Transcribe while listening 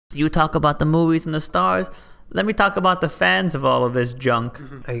You talk about the movies and the stars. Let me talk about the fans of all of this junk.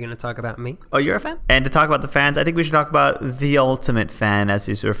 Are you going to talk about me? Oh, you're a fan? And to talk about the fans, I think we should talk about the ultimate fan, as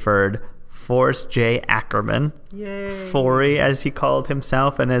he's referred, Forrest J. Ackerman. Yay. Forry, as he called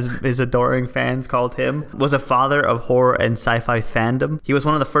himself and as his adoring fans called him, was a father of horror and sci-fi fandom. He was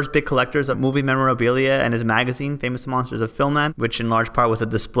one of the first big collectors of movie memorabilia, and his magazine, Famous Monsters of Filmland, which in large part was a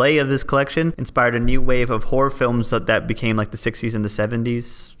display of his collection, inspired a new wave of horror films that became like the 60s and the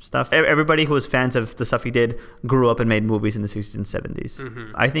 70s stuff. Everybody who was fans of the stuff he did grew up and made movies in the 60s and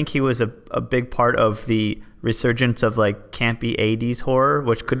 70s. I think he was a big part of the resurgence of like campy 80s horror,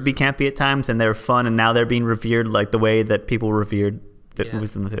 which could be campy at times, and they're fun, and now they're being revered like the way that people revered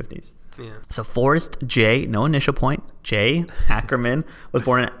movies in the 50s. Yeah. So Forrest J, no initial point, J. Ackerman was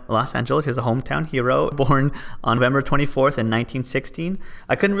born in Los Angeles. He was a hometown hero, born on November 24th in 1916.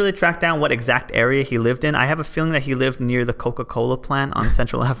 I couldn't really track down what exact area he lived in. I have a feeling that he lived near the Coca-Cola plant on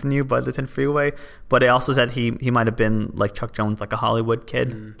Central Avenue by the 10th Freeway, but it also said he might have been like Chuck Jones, like a Hollywood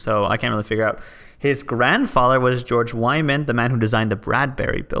kid. So I can't really figure out. His grandfather was George Wyman, the man who designed the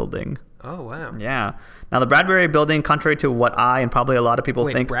Bradbury Building. Oh, wow. Yeah. Now, the Bradbury Building, contrary to what I and probably a lot of people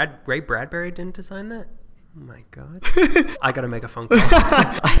think... Ray Bradbury didn't design that? Oh, my God. I got to make a phone call.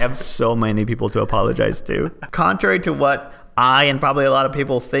 I have so many people to apologize to. Contrary to what I and probably a lot of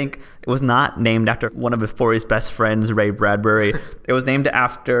people think, it was not named after one of his Forrest's best friends, Ray Bradbury. It was named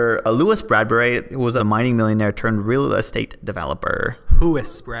after Louis Bradbury, who was a mining millionaire turned real estate developer.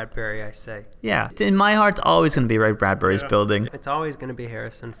 Louis Bradbury, I say. Yeah. In my heart, it's always going to be Ray Bradbury's building. It's always going to be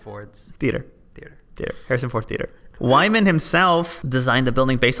Harrison Ford's Theater. Harrison Ford Theater. Wyman himself designed the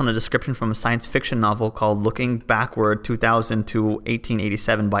building based on a description from a science fiction novel called Looking Backward 2000 to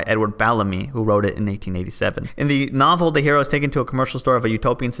 1887 by Edward Bellamy, who wrote it in 1887. In the novel, the hero is taken to a commercial store of a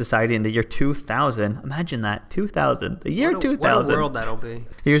utopian society in the year 2000. Imagine that, 2000. The year 2000. What a world that'll be.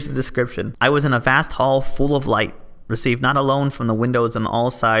 Here's the description. I was in a vast hall full of light, received not alone from the windows on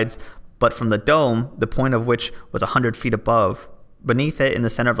all sides, but from the dome, the point of which was 100 feet above. Beneath it, in the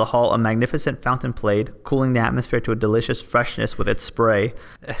center of the hall, a magnificent fountain played, cooling the atmosphere to a delicious freshness with its spray.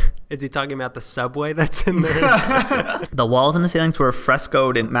 Is he talking about the subway that's in there? The walls and the ceilings were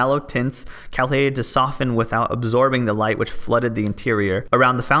frescoed in mallow tints, calculated to soften without absorbing the light which flooded the interior.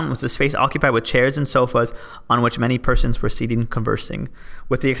 Around the fountain was a space occupied with chairs and sofas on which many persons were seated and conversing.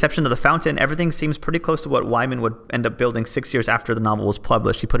 With the exception of the fountain, everything seems pretty close to what Wyman would end up building 6 years after the novel was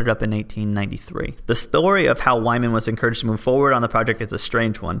published. He put it up in 1893. The story of how Wyman was encouraged to move forward on the project is a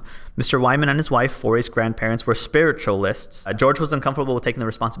strange one. Mr. Wyman and his wife, Forrest's grandparents, were spiritualists. George was uncomfortable with taking the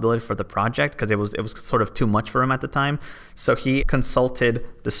responsibility for the project because it was sort of too much for him at the time. So he consulted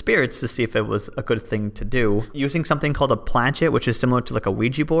the spirits to see if it was a good thing to do. Using something called a planchet, which is similar to like a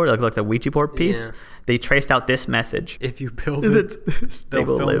Ouija board, like the Ouija board piece, they traced out this message. If you build it, they'll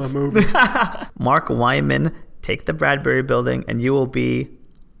film a movie. Mark Wyman, take the Bradbury Building and you will be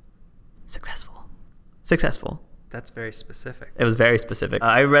successful. Successful. That's very specific. It was very specific.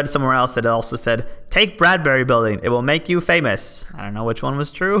 I read somewhere else that it also said, take Bradbury Building. It will make you famous. I don't know which one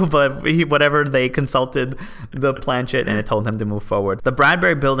was true, but whatever, they consulted the planchet and it told him to move forward. The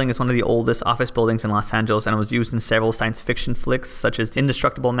Bradbury Building is one of the oldest office buildings in Los Angeles, and it was used in several science fiction flicks such as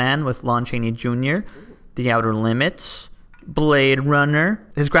Indestructible Man with Lon Chaney Jr., The Outer Limits, Blade Runner.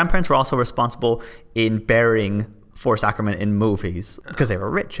 His grandparents were also responsible in burying Forrest Ackerman in movies because they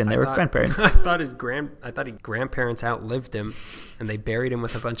were rich and they were grandparents. I thought his grandparents outlived him and they buried him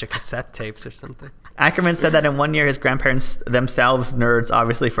with a bunch of cassette tapes or something. Ackerman said that in 1 year his grandparents, themselves nerds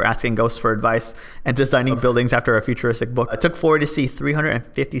obviously for asking ghosts for advice and designing buildings after a futuristic book, took Ford to see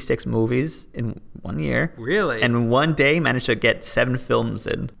 356 movies in 1 year. Really? And one day managed to get 7 films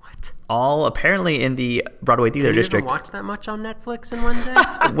in. What? All apparently in the Broadway Theater District. Can you even watch that much on Netflix in one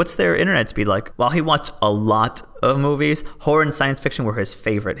day? What's their internet speed like? While he watched a lot of movies, horror and science fiction were his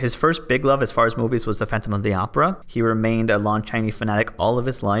favorite. His first big love as far as movies was The Phantom of the Opera. He remained a Lon Chaney fanatic all of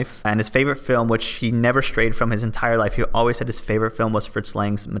his life. And his favorite film, which he never strayed from his entire life, he always said his favorite film was Fritz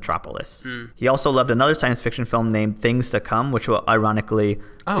Lang's Metropolis. He also loved another science fiction film named Things to Come, which will ironically...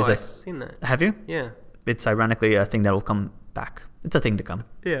 Oh, I've seen that. Have you? Yeah. It's ironically a thing that will come back. It's a thing to come.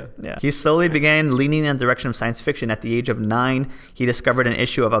 Yeah. He slowly began leaning in the direction of science fiction. At the age of 9, he discovered an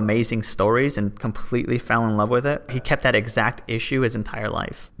issue of Amazing Stories and completely fell in love with it. He kept that exact issue his entire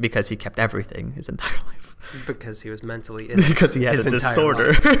life because he kept everything his entire life. Because he was mentally ill. Because he had a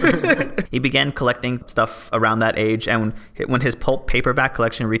disorder. He began collecting stuff around that age, and when his pulp paperback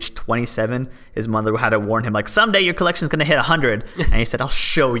collection reached 27, his mother had to warn him, like, someday your collection's going to hit 100. And he said, I'll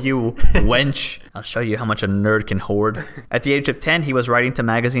show you, wench. I'll show you how much a nerd can hoard. At the age of 10, 10, he was writing to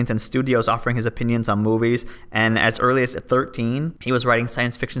magazines and studios offering his opinions on movies, and as early as 13, he was writing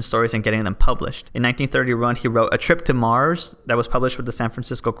science fiction stories and getting them published. In 1931, he wrote A Trip to Mars that was published with the San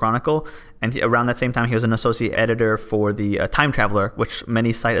Francisco Chronicle, and around that same time, he was an associate editor for the Time Traveler, which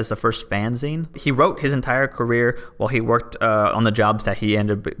many cite as the first fanzine. He wrote his entire career while he worked on the jobs that he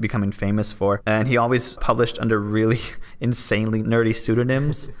ended up becoming famous for, and he always published under really insanely nerdy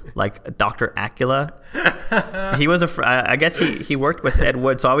pseudonyms like Dr. Acula. He was I guess he worked with Ed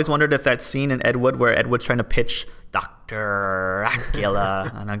Wood, so I always wondered if that scene in Ed Wood where Ed Wood's trying to pitch Dr.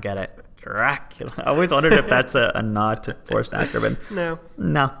 Acula, I don't get it. Dracula. I always wondered if that's a nod to Forrest Ackerman.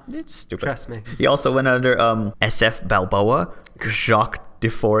 No, it's stupid. Trust me. He also went under S.F. Balboa, Jacques de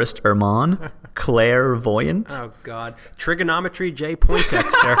Forest Herman, Clairvoyant. Oh, God. Trigonometry J.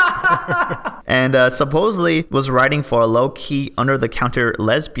 Poindexter. And supposedly was writing for a low-key, under-the-counter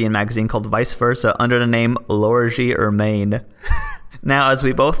lesbian magazine called Vice Versa under the name Laurgie Ermaine. Now, as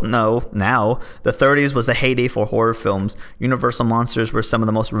we both know now, the 30s was the heyday for horror films. Universal monsters were some of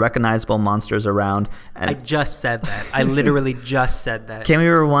the most recognizable monsters around. And I just said that. I literally just said that. Can we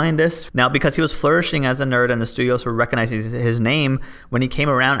rewind this? Now, because he was flourishing as a nerd and the studios were recognizing his name, when he came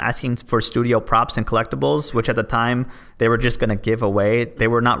around asking for studio props and collectibles, which at the time they were just going to give away, they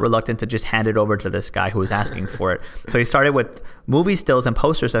were not reluctant to just hand it over to this guy who was asking for it. So he started with movie stills and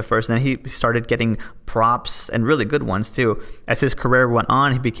posters at first, and then he started getting props and really good ones too. As his career went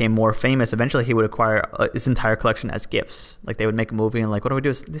on, he became more famous. Eventually, he would acquire his entire collection as gifts. Like, they would make a movie and like, what do we do?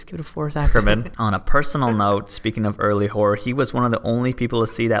 Let's give it to Forrest Ackerman. On a personal note, speaking of early horror, he was one of the only people to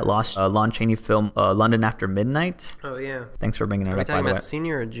see that lost Lon Chaney film, London After Midnight. Oh, yeah. Thanks for bringing it up, by the way. Are we talking about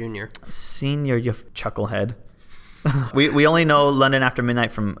senior or junior? Senior, you chucklehead. we only know London After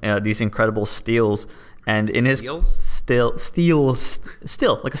Midnight from these incredible steals. And in Steals? his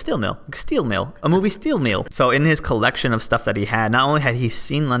still like a steel mill, a movie steel mill. So in his collection of stuff that he had, not only had he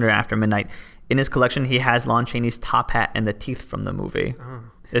seen London After Midnight, in his collection he has Lon Chaney's top hat and the teeth from the movie. Oh.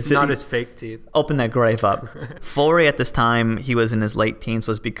 It's not his fake teeth. Open that grave up. Foley at this time, he was in his late teens,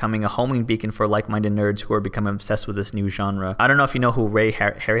 was becoming a homing beacon for like-minded nerds who are becoming obsessed with this new genre. I don't know if you know who Ray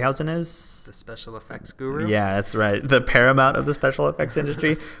Harryhausen is. The special effects guru? Yeah, that's right. The Paramount of the special effects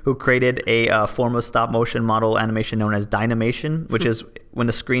industry, who created a form of stop-motion model animation known as dynamation, which is when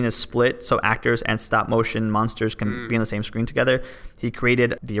the screen is split so actors and stop-motion monsters can be on the same screen together. He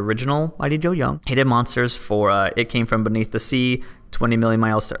created the original Mighty Joe Young. He did monsters for It Came From Beneath the Sea, 20 Million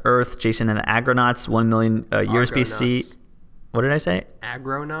Miles to Earth, Jason and the Agronauts, 1 million years BC. What did I say?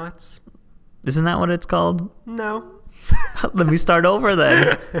 Agronauts? Isn't that what it's called? No. Let me start over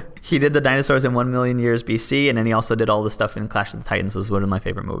then. He did the dinosaurs in 1 million years BC, and then he also did all the stuff in Clash of the Titans, was one of my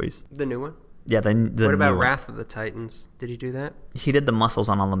favorite movies. The new one? Yeah, the What about new Wrath of the Titans? Did he do that? He did the muscles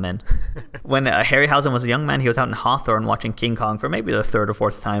on all the men. When Harryhausen was a young man, he was out in Hawthorne watching King Kong for maybe the third or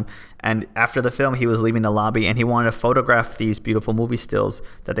fourth time. And after the film, he was leaving the lobby, and he wanted to photograph these beautiful movie stills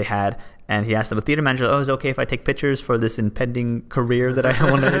that they had. And he asked the theater manager, "Oh, is it okay if I take pictures for this impending career that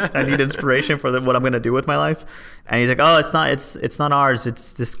I want to? I need inspiration for what I'm going to do with my life." And he's like, "Oh, it's not ours.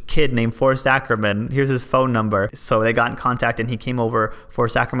 It's this kid named Forrest Ackerman. Here's his phone number." So they got in contact, and he came over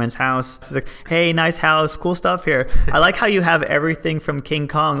Forrest Ackerman's house. He's like, "Hey, nice house, cool stuff here. I like how you have everything from King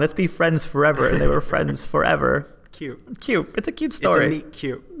Kong. Let's be friends forever." And they were friends forever. Cute. It's a cute story. It's a neat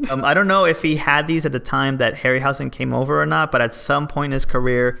cute. I don't know if he had these at the time that Harryhausen came over or not, but at some point in his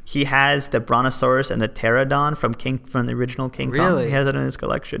career, he has the Brontosaurus and the Pterodon from the original King Kong. Really? He has it in his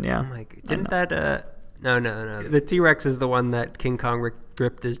collection, yeah. Oh my God. Didn't that, no. The T-Rex is the one that King Kong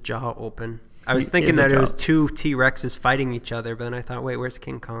ripped his jaw open. I was thinking that it was two T-Rexes fighting each other, but then I thought, wait, where's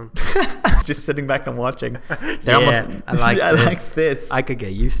King Kong? Just sitting back and watching. I like this. I could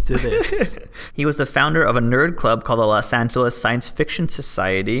get used to this. He was the founder of a nerd club called the Los Angeles Science Fiction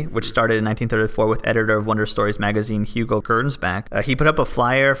Society, which started in 1934 with editor of Wonder Stories magazine Hugo Gernsback. He put up a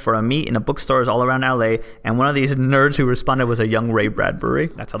flyer for a meet in a bookstores all around LA, and one of these nerds who responded was a young Ray Bradbury.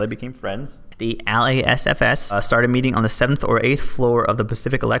 That's how they became friends. The LASFS started meeting on the 7th or 8th floor of the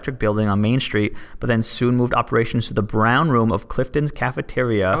Pacific Electric building on Main Street, but then soon moved operations to the Brown Room of Clifton's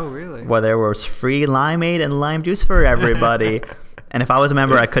Cafeteria. Oh, really? Where there was free limeade and lime juice for everybody. And if I was a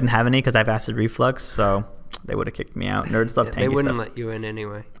member, I couldn't have any because I have acid reflux, so they would have kicked me out. Nerds love tangy stuff. They wouldn't let you in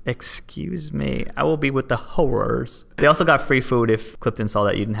anyway. Excuse me. I will be with the horrors. They also got free food if Clifton saw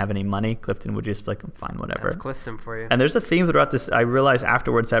that you didn't have any money. Clifton would just be like, fine, whatever. That's Clifton for you. And there's a theme throughout this. I realized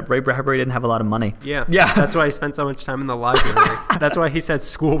afterwards that Ray Bradbury didn't have a lot of money. Yeah. That's why he spent so much time in the library. That's why he said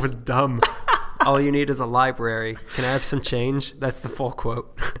school was dumb. All you need is a library. Can I have some change? That's the full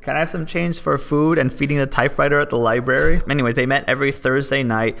quote. Can I have some change for food and feeding the typewriter at the library? Anyways, they met every Thursday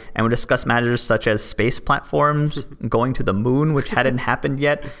night and would discuss matters such as space platforms, going to the moon, which hadn't happened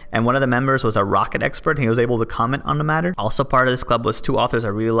yet. And one of the members was a rocket expert, and he was able to comment on the matter. Also part of this club was two authors I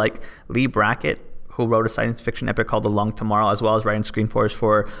really like, Lee Brackett, who wrote a science fiction epic called The Long Tomorrow, as well as writing screenplays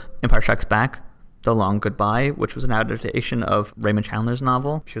for Empire Strikes Back, The Long Goodbye, which was an adaptation of Raymond Chandler's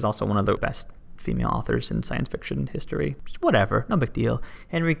novel. She was also one of the best female authors in science fiction history. Just whatever, no big deal.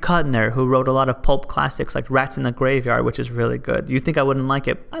 Henry Kuttner, who wrote a lot of pulp classics like Rats in the Graveyard, which is really good. You think I wouldn't like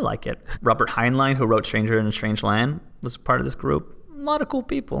it? I like it. Robert Heinlein, who wrote Stranger in a Strange Land, was part of this group. A lot of cool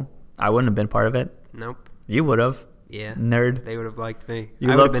people. I wouldn't have been part of it. Nope. You would have. Yeah. Nerd. They would have liked me.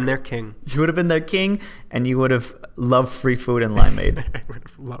 I would have been their king. You would have been their king, and you would have loved free food and limeade. I would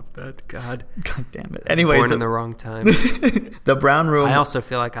have loved that. God damn it. Anyways, born in the wrong time. The Brown Room. I also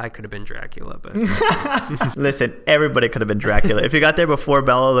feel like I could have been Dracula, but listen, everybody could have been Dracula. If you got there before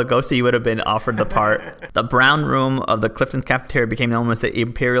Bela Lugosi, you would have been offered the part. The Brown Room of the Clifton Cafeteria became known as the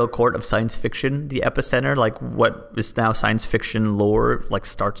Imperial Court of Science Fiction, the epicenter, like what is now science fiction lore, like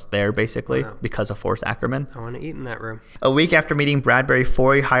starts there basically because of Forrest Ackerman. I want to eat in that room. A week after meeting Bradbury,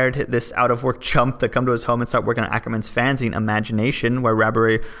 Forey hired this out-of-work chump to come to his home and start working on Ackerman's fanzine, Imagination, where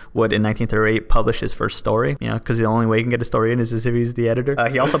Bradbury would, in 1938, publish his first story, because the only way he can get a story in is if he's the editor.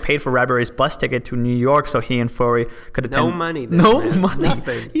 He also paid for Bradbury's bus ticket to New York so he and Forey could attend. No money.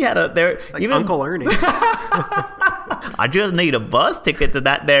 Nothing. He had even Uncle Ernie. I just need a bus ticket to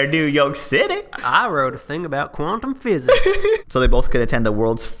that there New York City. I wrote a thing about quantum physics. So they both could attend the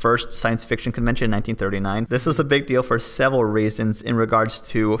world's first science fiction convention in 1939. This was a big deal for several reasons in regards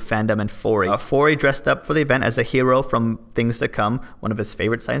to fandom and Forey. Forey dressed up for the event as a hero from Things to Come, one of his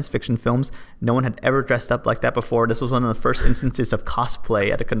favorite science fiction films. No one had ever dressed up like that before. This was one of the first instances of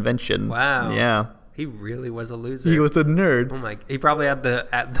cosplay at a convention. Wow. Yeah. He really was a loser. He was a nerd. Oh my! He probably had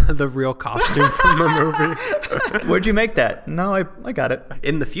the real costume from the movie. Where'd you make that? No, I got it.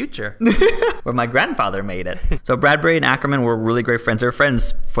 In the future. Where my grandfather made it. So Bradbury and Ackerman were really great friends. They were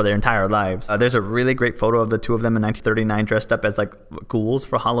friends for their entire lives. There's a really great photo of the two of them in 1939 dressed up as like ghouls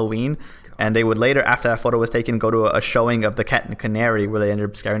for Halloween. And they would later, after that photo was taken, go to a showing of The Cat and the Canary, where they ended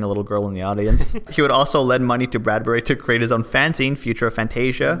up scaring a little girl in the audience. He would also lend money to Bradbury to create his own fanzine, Future of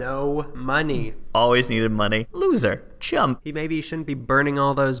Fantasia. No money. Always needed money. Loser. Chump. Maybe he shouldn't be burning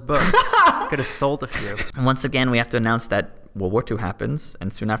all those books. Could have sold a few. And once again, we have to announce that World War II happens,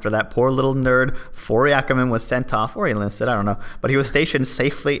 and soon after that, poor little nerd Forrest Ackerman was sent off, or he enlisted, I don't know, but he was stationed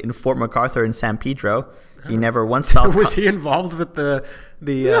safely in Fort MacArthar in San Pedro. He never once saw... Was he involved with the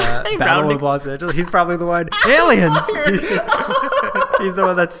Battle of Los Angeles? He's probably the one. Aliens! He's the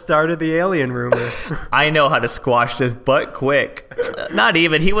one that started the alien rumor. I know how to squash this butt quick. Not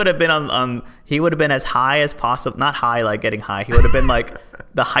even. He would have been he would have been as high as possible. Not high like getting high. He would have been like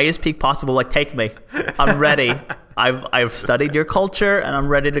the highest peak possible. Like, take me. I'm ready. I've studied your culture and I'm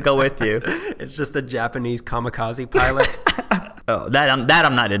ready to go with you. It's just a Japanese kamikaze pilot. Oh, that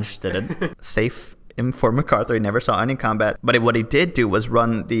I'm not interested in. Safe in Fort MacArthur. He never saw any combat. But what he did do was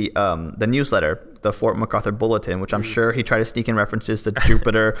run the newsletter, the Fort MacArthur Bulletin, which I'm sure he tried to sneak in references to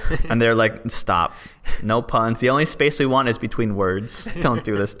Jupiter. And they're like, stop. No puns. The only space we want is between words. Don't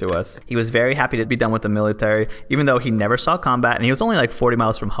do this to us. He was very happy to be done with the military, even though he never saw combat. And he was only like 40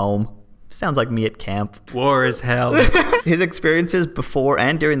 miles from home. Sounds like me at camp. War is hell. His experiences before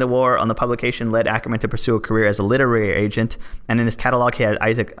and during the war on the publication led Ackerman to pursue a career as a literary agent. And in his catalog, he had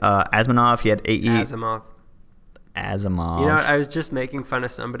Isaac Asimov. He had A.E. Asimov. You know, I was just making fun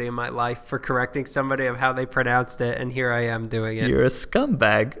of somebody in my life for correcting somebody of how they pronounced it, and here I am doing it. You're a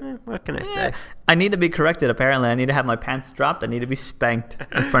scumbag. What can I say? I need to be corrected, apparently. I need to have my pants dropped. I need to be spanked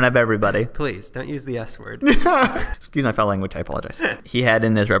in front of everybody. Please, don't use the S word. Excuse my foul language. I apologize. He had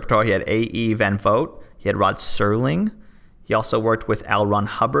in his repertoire, he had A.E. Van Vogt. He had Rod Serling. He also worked with L. Ron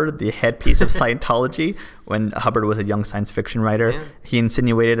Hubbard, the headpiece of Scientology, when Hubbard was a young science fiction writer. Yeah. He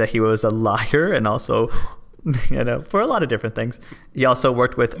insinuated that he was a liar and also... for a lot of different things. He also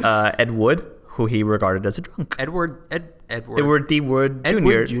worked with Ed Wood, who he regarded as a drunk. Edward D. Wood Jr.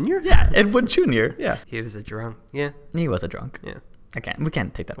 Edward Jr.? Yeah, Ed Wood Jr. Yeah. He was a drunk. Yeah. He was a drunk. Yeah. We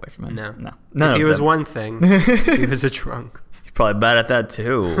can't take that away from him. No. None if he of was them. one thing, he was a drunk. He's probably bad at that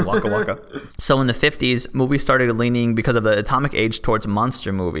too. Waka waka. So in the 50s, movies started leaning, because of the atomic age, towards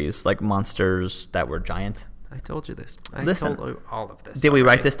monster movies, like monsters that were giant. I told you this. I Listen, told you all of this. Did we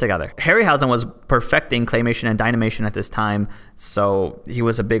write this together? Harryhausen was perfecting claymation and dynamation at this time, so he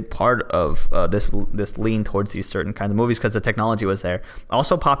was a big part of this lean towards these certain kinds of movies because the technology was there.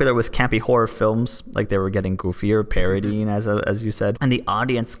 Also popular was campy horror films, like they were getting goofier, parodying, as you said, and the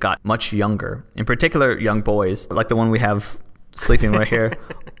audience got much younger. In particular, young boys, like the one we have sleeping right here.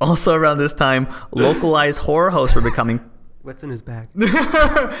 Also around this time, localized horror hosts were becoming... What's in his bag?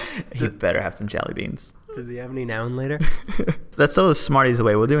 He better have some jelly beans. Does he have any now and later? Let's throw the Smarties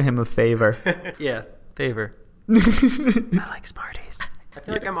away. We're doing him a favor. Yeah, favor. I like Smarties. I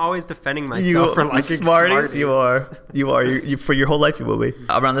feel like I'm always defending myself for liking Smarties. You are. You, for your whole life, you will be.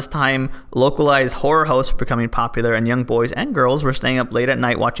 Around this time, localized horror hosts were becoming popular, and young boys and girls were staying up late at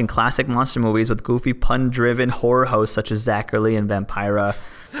night watching classic monster movies with goofy, pun-driven horror hosts such as Zachary and Vampira.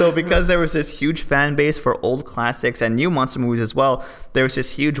 So because there was this huge fan base for old classics and new monster movies as well, there was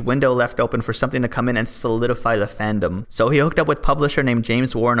this huge window left open for something to come in and solidify the fandom. So he hooked up with a publisher named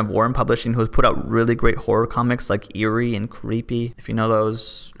James Warren of Warren Publishing, who has put out really great horror comics like Eerie and Creepy. If you know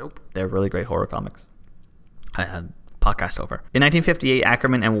those, nope. They're really great horror comics. I had podcast over. In 1958,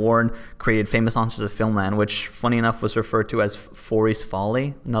 Ackerman and Warren created Famous Monsters of Filmland, which, funny enough, was referred to as Forrest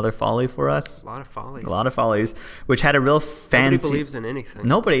Folly. Another folly for us. A lot of follies. A lot of follies, which had a real fancy... Nobody believes in anything.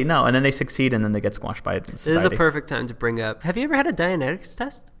 Nobody, no. And then they succeed, and then they get squashed by society. This is a perfect time to bring up... Have you ever had a Dianetics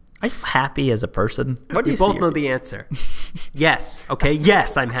test? Are you happy as a person? What do you both know the answer. Yes. Okay.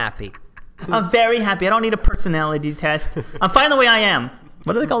 Yes, I'm happy. I'm very happy. I don't need a personality test. I'm fine the way I am.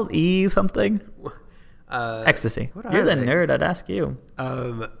 What are they called? E something? Ecstasy. You're the nerd. I'd ask you.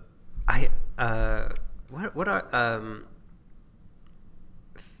 What are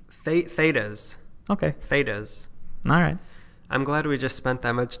thetas? Okay. Thetas. All right. I'm glad we just spent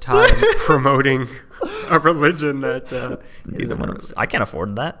that much time promoting a religion that I can't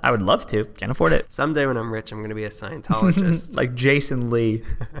afford that. I would love to. Can't afford it. Someday when I'm rich, I'm going to be a Scientologist. Like Jason Lee,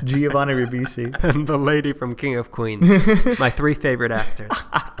 Giovanni Ribisi, and the lady from King of Queens. My 3 favorite actors.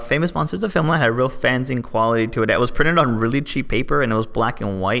 Famous Monsters of Filmland had a real fanzine quality to it. It was printed on really cheap paper, and it was black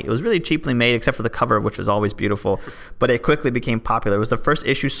and white. It was really cheaply made, except for the cover, which was always beautiful. But it quickly became popular. It was the first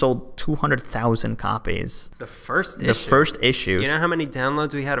issue, sold 200,000 copies. The first issue? The first issue. You know how many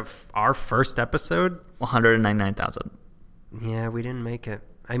downloads we had of our first episode? 199,000. Yeah, we didn't make it.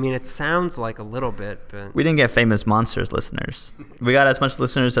 I mean, it sounds like a little bit, but... We didn't get Famous Monsters listeners. We got as much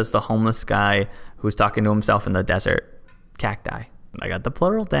listeners as the homeless guy who's talking to himself in the desert. Cacti. I got the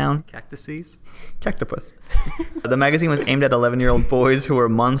plural down. Cactuses? Cactopus. The magazine was aimed at 11-year-old boys who were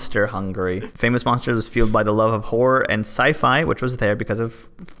monster hungry. Famous Monsters was fueled by the love of horror and sci-fi, which was there because of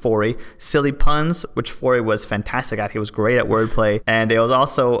Forey. Silly puns, which Forey was fantastic at. He was great at wordplay. And it was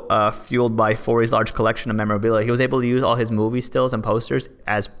also fueled by Forey's large collection of memorabilia. He was able to use all his movie stills and posters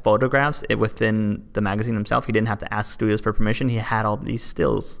as photographs within the magazine himself. He didn't have to ask studios for permission. He had all these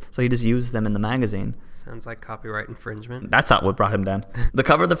stills. So he just used them in the magazine. Sounds like copyright infringement. That's not what brought him down. The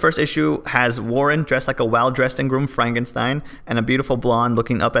cover of the first issue has Warren dressed like a well-dressed and groomed Frankenstein and a beautiful blonde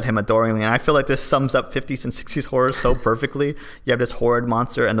looking up at him adoringly. And I feel like this sums up 50s and 60s horror so perfectly. You have this horrid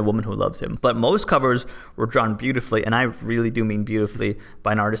monster and the woman who loves him. But most covers were drawn beautifully, and I really do mean beautifully,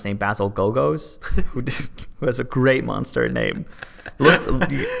 by an artist named Basil Gogos, who has a great monster name.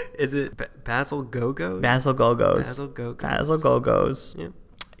 Is it Basil Gogos? Basil Gogos. Basil Gogos. Basil Gogos. Yeah.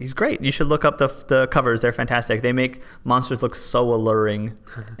 He's great. You should look up the covers. They're fantastic. They make monsters look so alluring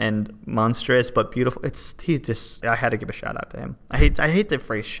and monstrous, but beautiful. I had to give a shout out to him. I hate the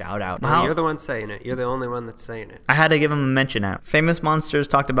phrase shout out. No, you're the one saying it. You're the only one that's saying it. I had to give him a mention out. Famous Monsters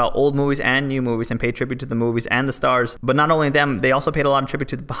talked about old movies and new movies and paid tribute to the movies and the stars. But not only them, they also paid a lot of tribute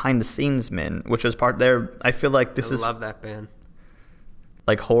to the behind the scenes men, which was part there. I feel like I love that band.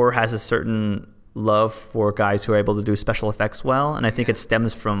 Like horror has a certain love for guys who are able to do special effects well, and I think it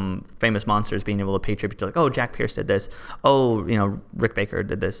stems from Famous Monsters being able to pay tribute to, like, oh, Jack Pierce did this, oh, Rick Baker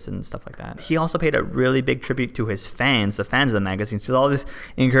did this, and stuff like that. He also paid a really big tribute to his fans, the fans of the magazine. So all these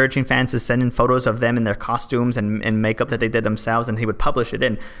encouraging fans to send in photos of them in their costumes and makeup that they did themselves, and he would publish it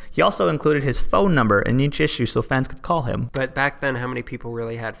in. He also included his phone number in each issue so fans could call him. But back then, how many people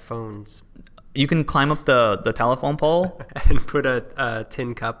really had phones? You can climb up the telephone pole and put a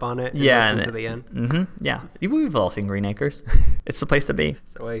tin cup on it and listen to the end. Mm-hmm, yeah. We've all seen Green Acres. It's the place to be.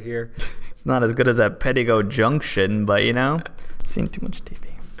 So I hear. It's not as good as at Pettigo Junction, but seen too much TV.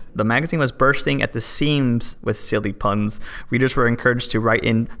 The magazine was bursting at the seams with silly puns. Readers were encouraged to write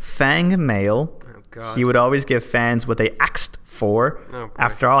in fang mail. Oh, God. He would always give fans what they asked for. Oh,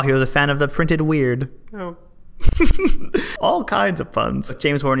 after all, he was a fan of the printed weird. Oh. All kinds of puns.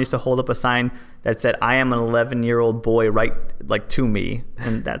 James Warren used to hold up a sign that said, "I am an 11-year-old boy, write like to me,"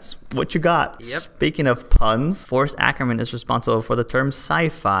 and that's what you got. Yep. Speaking of puns, Forrest Ackerman is responsible for the term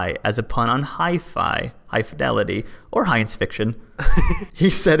sci-fi as a pun on hi-fi, high fidelity, or science fiction. He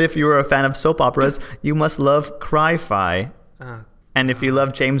said if you were a fan of soap operas, you must love cry-fi. And if you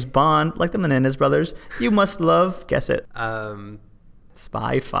love James Bond, like the Menendez brothers, you must love, guess it,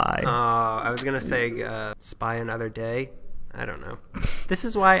 Spy-fi. I was going to say Spy Another Day. I don't know. This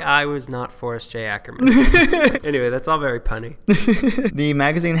is why I was not Forrest J. Ackerman. Anyway, that's all very punny. The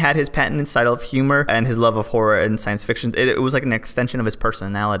magazine had his patented style of humor and his love of horror and science fiction. It was like an extension of his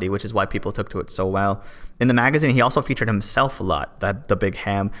personality, which is why people took to it so well. In the magazine, he also featured himself a lot, the big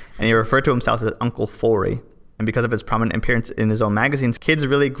ham, and he referred to himself as Uncle Forry. And because of his prominent appearance in his own magazines, kids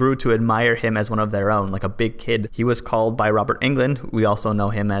really grew to admire him as one of their own, like a big kid. He was called by Robert Englund, we also know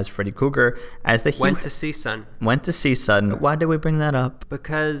him as Freddy Krueger, as the... Went to see son. Went to see son. Why did we bring that up?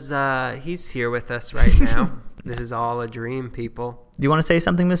 Because he's here with us right now. This is all a dream, people. Do you want to say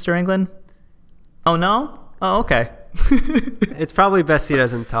something, Mr. Englund? Oh, no? Oh, okay. It's probably best he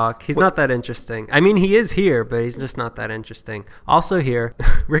doesn't talk. He's not that interesting. I mean, he is here, but he's just not that interesting. Also here,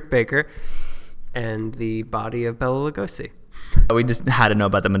 Rick Baker. And the body of Bela Lugosi. We just had to know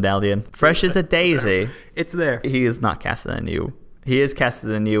about the medallion. Fresh as a daisy. It's there. He is not casted in a new. He is casted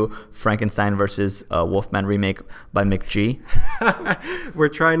in a new Frankenstein versus Wolfman remake by McG. We're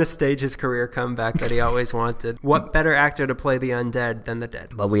trying to stage his career comeback that he always wanted. What better actor to play the undead than the dead?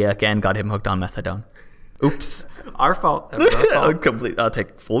 But we again got him hooked on methadone. Oops. Our fault. That was our fault. I'll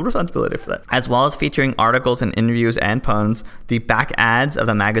take full responsibility for that. As well as featuring articles and interviews and puns, the back ads of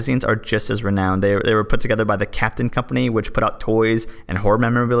the magazines are just as renowned. They were put together by the Captain Company, which put out toys and horror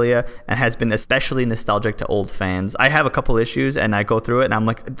memorabilia and has been especially nostalgic to old fans. I have a couple issues and I go through it and I'm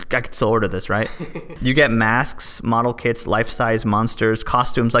like, I could still order this, right? You get masks, model kits, life-size monsters,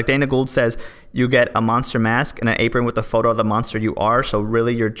 costumes. Like Dana Gould says, you get a monster mask and an apron with a photo of the monster you are, so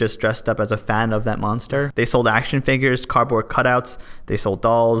really you're just dressed up as a fan of that monster. They sold action figures, cardboard cutouts, they sold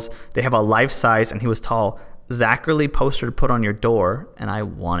dolls. They have a life-size, and he was tall, Zachary poster to put on your door, and I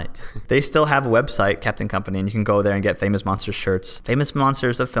want it. They still have a website, Captain Company, and you can go there and get Famous Monsters shirts. Famous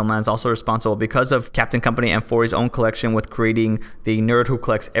Monsters of Filmland is also responsible because of Captain Company and Forry's own collection with creating the Nerd Who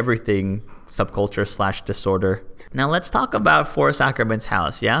Collects Everything subculture / disorder. Now let's talk about Forrest Ackerman's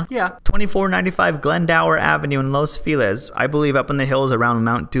house, yeah? Yeah. 2495 Glendower Avenue in Los Feliz. I believe up in the hills around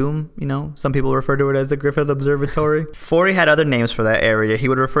Mount Doom, you know, some people refer to it as the Griffith Observatory. Forry had other names for that area. He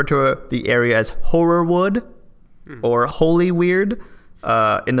would refer to the area as Horrorwood or Holy Weird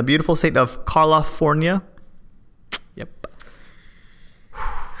in the beautiful state of California. Yep.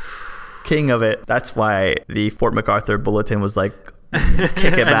 King of it. That's why the Fort MacArthur Bulletin was like,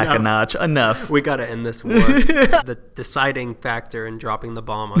 kick it back a notch. Enough. We gotta end this war. The deciding factor in dropping the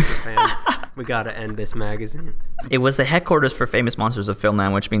bomb on Japan. We gotta end this magazine. It was the headquarters for Famous Monsters of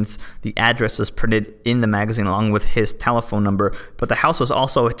Filmland, which means the address was printed in the magazine along with his telephone number. But the house was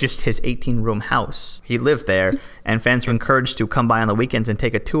also just his 18-room house. He lived there, and fans were encouraged to come by on the weekends and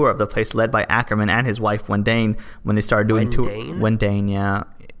take a tour of the place led by Ackerman and his wife Wendane when they started doing tours. Wendane, yeah.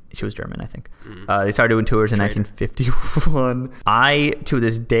 She was German, I think. They started doing tours in 1951. I, to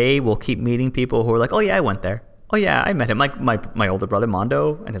this day, will keep meeting people who are like, oh, yeah, I went there. Oh, yeah, I met him. Like my older brother,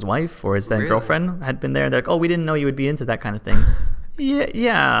 Mondo, and his wife, or his then girlfriend had been there. They're like, oh, we didn't know you would be into that kind of thing.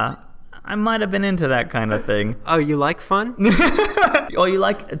 Yeah, I might have been into that kind of thing. Oh, you like fun? Oh, you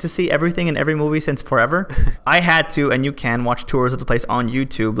like to see everything in every movie since forever? I had to, and you can watch tours of the place on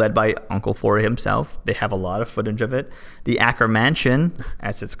YouTube led by Uncle Forry himself. They have a lot of footage of it. The Acker Mansion,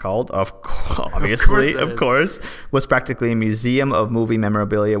 as it's called, obviously, of course, was practically a museum of movie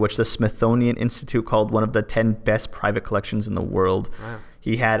memorabilia, which the Smithsonian Institute called one of the 10 best private collections in the world. Wow.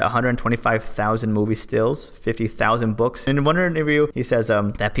 He had 125,000 movie stills, 50,000 books. In one interview, he says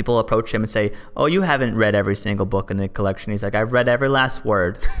that people approach him and say, oh, you haven't read every single book in the collection. He's like, I've read every last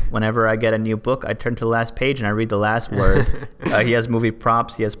word. Whenever I get a new book, I turn to the last page and I read the last word. He has movie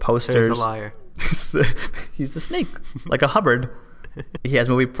props. He has posters. He's a liar. He's a snake, like a Hubbard. He has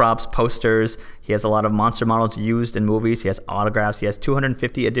movie props, posters. He has a lot of monster models used in movies. He has autographs. He has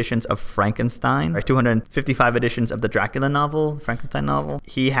 250 editions of Frankenstein, or 255 editions of the Dracula novel, Frankenstein novel.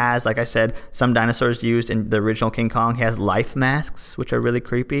 He has, like I said, some dinosaurs used in the original King Kong. He has life masks, which are really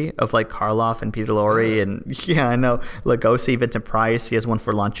creepy, of like Karloff and Peter Lorre, and yeah, I know, Lugosi, Vincent Price. He has one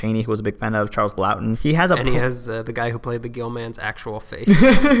for Lon Chaney, who was a big fan of Charles Bloughton. He has he has the guy who played the Gillman's actual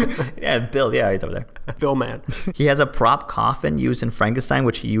face. Yeah, Bill. Yeah, he's over there. Bill Man. He has a prop coffin used in Frankenstein,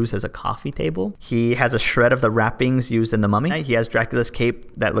 which he used as a coffee table. He has a shred of the wrappings used in The Mummy. He has Dracula's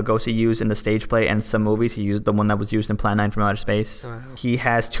cape that Lugosi used in the stage play and some movies. He used the one that was used in Plan 9 from Outer Space. Wow. He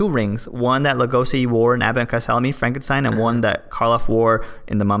has 2 rings, one that Lugosi wore in Abbott and Costello Meet Frankenstein and one that Karloff wore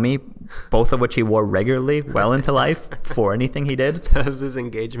in The Mummy. both of which he wore regularly well into life for anything he did. That was his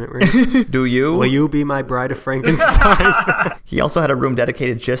engagement ring. Do you? Will you be my bride of Frankenstein? He also had a room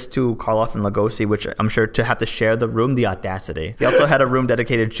dedicated just to Karloff and Lugosi, which I'm sure to have to share the room, the audacity. He also had a room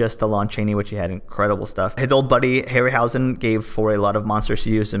dedicated just to Lon Chaney, which he had incredible stuff. His old buddy Harryhausen gave for a lot of monsters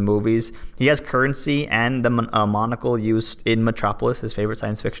he used in movies. He has currency and the monocle used in Metropolis, his favorite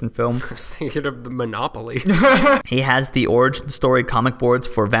science fiction film. I was thinking of the Monopoly. He has the origin story comic boards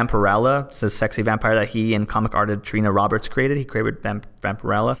for Vampirella. It's a sexy vampire that he and comic artist Trina Roberts created. He created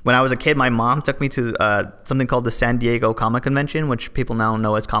Vampirella. When I was a kid, my mom took me to something called the San Diego Comic Convention, which people now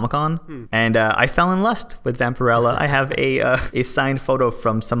know as Comic-Con. And I fell in lust with Vampirella. I have a signed photo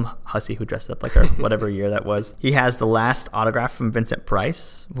from some hussy who dressed up like her, whatever year that was. He has the last autograph from Vincent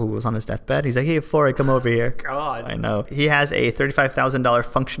Price, who was on his deathbed. He's like, hey, Forrest, come over here. God. I know. He has a $35,000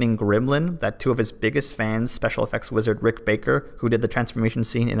 functioning gremlin that two of his biggest fans, special effects wizard Rick Baker, who did the transformation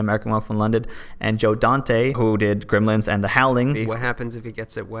scene in American Werewolf in London, and Joe Dante, who did Gremlins and The Howling. What happens if he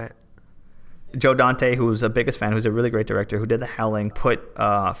gets it wet? Joe Dante, who's a biggest fan, who's a really great director, who did The Howling, put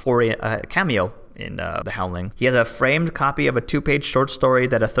Forrest a cameo in The Howling. He has a framed copy of a 2-page short story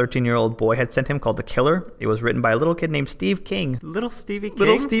that a 13-year-old boy had sent him called The Killer. It was written by a little kid named Steve King. Little Stevie King?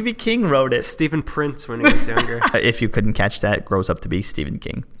 Little Stevie King wrote it. Stephen Prince when he was younger. If you couldn't catch that, grows up to be Stephen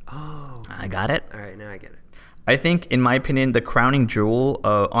King. Oh. I got it. All right, now I get it. I think, in my opinion, the crowning jewel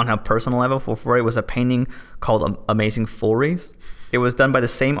on a personal level for Forrest was a painting called Amazing Forrest. It was done by the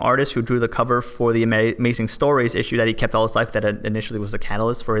same artist who drew the cover for the Amazing Stories issue that he kept all his life, that initially was the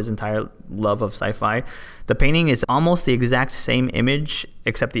catalyst for his entire love of sci-fi. The painting is almost the exact same image,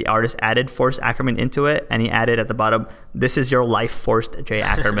 except the artist added Forrest Ackerman into it, and he added at the bottom, "This is your life, Forrest J.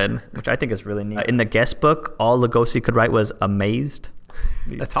 Ackerman," which I think is really neat. In the guest book, all Lugosi could write was amazed.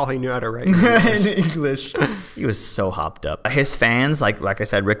 That's all he knew how to write in English. He was so hopped up. His fans, like I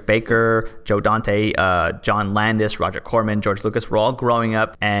said, Rick Baker, Joe Dante, John Landis, Roger Corman, George Lucas, were all growing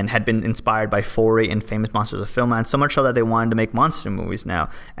up and had been inspired by Forrest and famous monsters of filmland, so much so that they wanted to make monster movies now,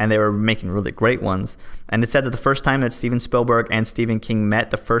 and they were making really great ones. And it said that the first time that Steven Spielberg and Stephen King met,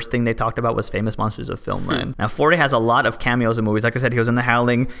 the first thing they talked about was famous monsters of filmland. Now, Forrest has a lot of cameos in movies. Like I said, he was in The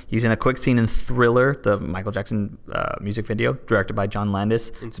Howling. He's in a quick scene in Thriller, the Michael Jackson music video, directed by John Landis.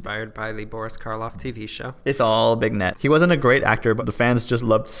 Inspired by the Boris Karloff TV show. It's all a big net. He wasn't a great actor, but the fans just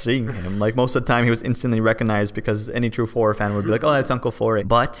loved seeing him. Like, most of the time, he was instantly recognized because any true horror fan would be like, oh, that's Uncle Forrest.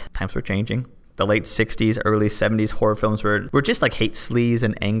 But times were changing. The late 60s, early 70s horror films were just like hate sleaze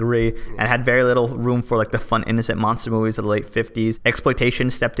and angry, and had very little room for like the fun, innocent monster movies of the late 50s. Exploitation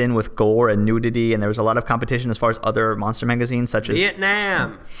stepped in with gore and nudity, and there was a lot of competition as far as other monster magazines such as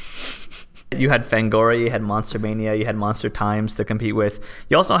Vietnam. You had Fangoria, you had Monster Mania, you had Monster Times to compete with.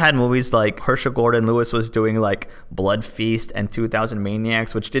 You also had movies like Herschel Gordon Lewis was doing like Blood Feast and 2000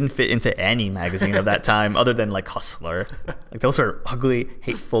 Maniacs, which didn't fit into any magazine of that time other than like Hustler. Like, those are ugly,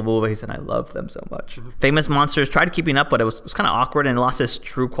 hateful movies, and I love them so much. Famous Monsters tried keeping up, but it was kind of awkward and lost its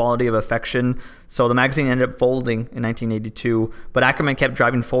true quality of affection. So the magazine ended up folding in 1982, but Ackerman kept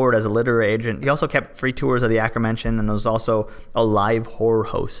driving forward as a literary agent. He also kept free tours of the Ackerman Mansion, and was also a live horror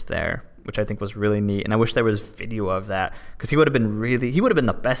host there, which I think was really neat. And I wish there was video of that, because he would have been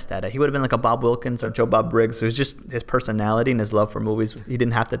the best at it. He would have been like a Bob Wilkins or Joe Bob Briggs. It was just his personality and his love for movies. He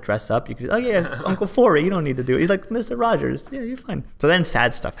didn't have to dress up. You could, oh yeah, Uncle Forrest, you don't need to do it. He's like Mr. Rogers. Yeah, you're fine. So then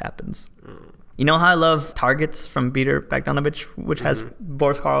sad stuff happens. You know how I love Targets from Peter Bogdanovich, which has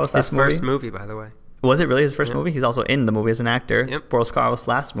Boris Karloff's last movie? His first movie, by the way. Was it really his first movie? He's also in the movie as an actor. Yep. It's Boris Karloff's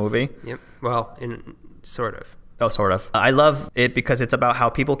last movie. Yep. Well, sort of. Oh, sort of. I love it because it's about how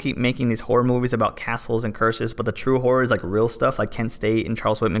people keep making these horror movies about castles and curses, but the true horror is like real stuff, like Kent State and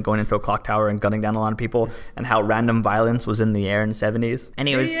Charles Whitman going into a clock tower and gunning down a lot of people, and how random violence was in the air in the 70s.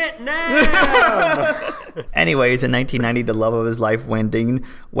 Anyways, in 1990, the love of his life, Wendine,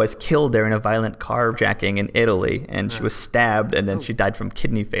 was killed during a violent carjacking in Italy, and she was stabbed, and then she died from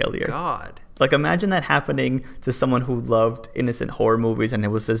kidney failure. God. Like, imagine that happening to someone who loved innocent horror movies and it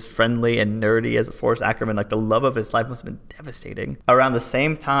was as friendly and nerdy as Forrest Ackerman. Like, the love of his life must have been devastating. Around the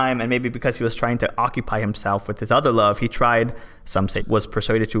same time, and maybe because he was trying to occupy himself with his other love, he tried, some say, was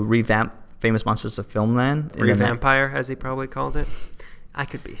persuaded to revamp Famous Monsters of Filmland. Revampire, as he probably called it. I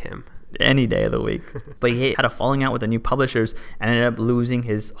could be him. Any day of the week. But he had a falling out with the new publishers and ended up losing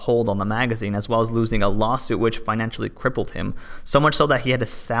his hold on the magazine, as well as losing a lawsuit which financially crippled him, so much so that he had to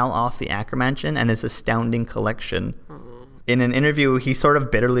sell off the Ackerman Mansion and his astounding collection. In an interview, he sort of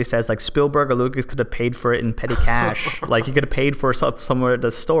bitterly says, like, Spielberg or Lucas could have paid for it in petty cash. Like, he could have paid for somewhere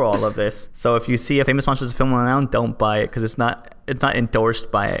to store all of this. So if you see a Famous Monsters of Filmland now, don't buy it, because it's not endorsed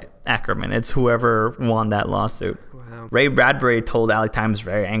by Ackerman. It's whoever won that lawsuit. Wow. Wow. Ray Bradbury told LA Times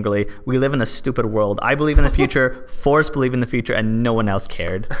very angrily, "We live in a stupid world. I believe in the future, Forrest believed in the future, and no one else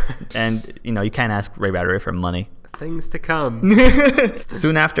cared." And, you can't ask Ray Bradbury for money. Things to come.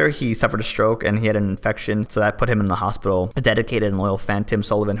 Soon after, he suffered a stroke and he had an infection, so that put him in the hospital. A dedicated and loyal fan, Tim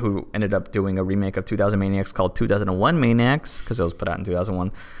Sullivan, who ended up doing a remake of 2000 Maniacs called 2001 Maniacs, because it was put out in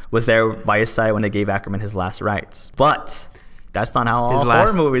 2001, was there by his side when they gave Ackerman his last rites. But that's not how all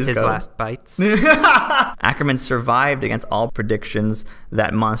horror movies go. His last bites. Ackerman survived against all predictions,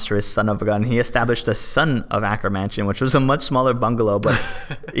 that monstrous son of a gun. He established the Son of Acker Mansion, which was a much smaller bungalow, but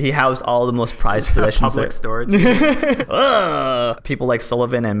he housed all the most prized possessions. Public storage. People like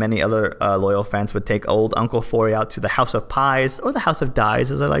Sullivan and many other loyal fans would take old Uncle Forey out to the House of Pies, or the House of Dies,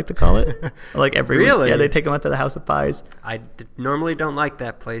 as I like to call it. Like every week. Yeah, they take him out to the House of Pies. I normally don't like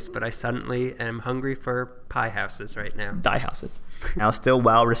that place, but I suddenly am hungry for pie houses right now. Die houses. Now still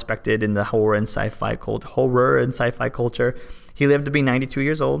well respected in the horror and sci-fi culture. He lived to be 92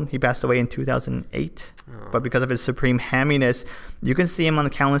 years old. He passed away in 2008. But because of his supreme hamminess, you can see him on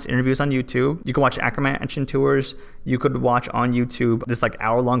the countless interviews on YouTube. You can watch Ackerman Mansion tours. You could watch on YouTube this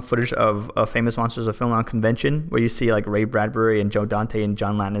hour-long footage of Famous Monsters of Film on Convention, where you see Ray Bradbury and Joe Dante and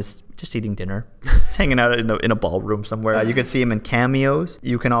John Landis just eating dinner. It's hanging out in a ballroom somewhere. You can see him in cameos.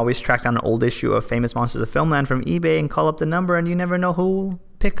 You can always track down an old issue of Famous Monsters of Filmland from eBay and call up the number, and you never know who will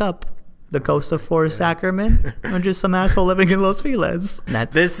pick up. The ghost of Forrest Ackerman, or just some asshole living in Los Feliz.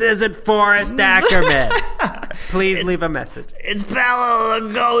 This isn't Forrest Ackerman. Please leave a message. It's Bela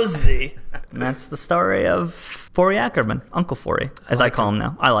Lugosi. And that's the story of Forey Ackerman, Uncle Forey, as I call him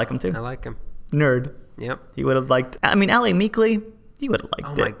now. I like him too. I like him. Nerd. Yep. He would have liked. L.A. Meekley. He would have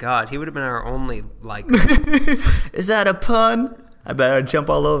liked it. Oh my God, he would have been our only like. Is that a pun? I better jump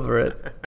all over it.